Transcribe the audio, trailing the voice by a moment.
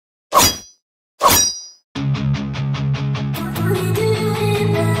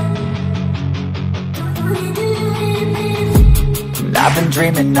I've been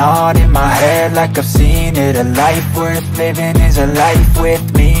dreaming on in my head like I've seen it. A life worth living is a life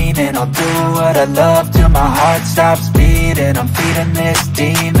with meaning. I'll do what I love till my heart stops beating. I'm feeding this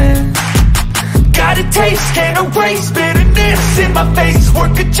demon. Got a taste, can't erase bitterness in my face.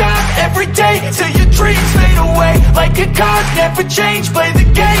 Work a job every day till your dreams fade away. Like a card, never change, play the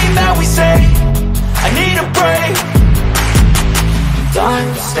game that we say. I need a break.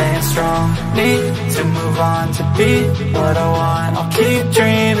 Time staying strong, need to move on to be what I want. I'll keep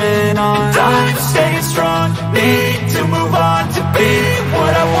dreaming on. Time staying strong, need to move on to be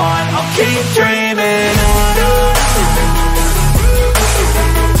what I want. I'll keep dreaming on.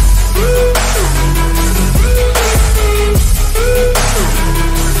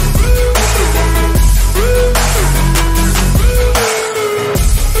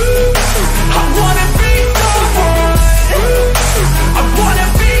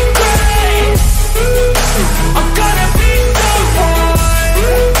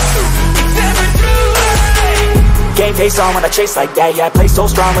 Game face on when I chase like that. Yeah, I play so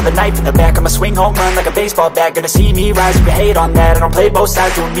strong with a knife in the back. I'ma swing home run like a baseball bat. Gonna see me rise if you hate on that. I don't play both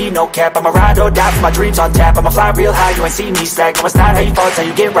sides, doing me no cap. I'ma ride or die for my dreams on tap. I'ma fly real high, you ain't see me slack. No, it's not how you fall, it's how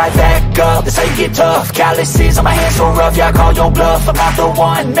you get right back up. That's how you get tough. Calluses on my hands so rough, yeah, I call your bluff. I'm not the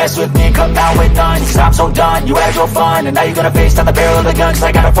one, mess with me, come down with none. Cause I'm so done, you had your fun. And now you're gonna face down the barrel of the gun. Cause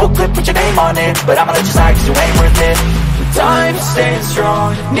I got a full clip with your name on it. But I'ma let you slide cause you ain't worth it. Time staying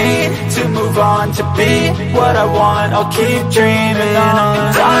strong, need to move on to be what I want. I'll keep dreaming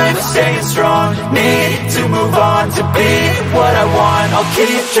on. Time staying strong, need to move on to be what I want. I'll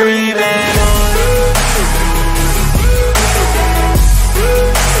keep dreaming on.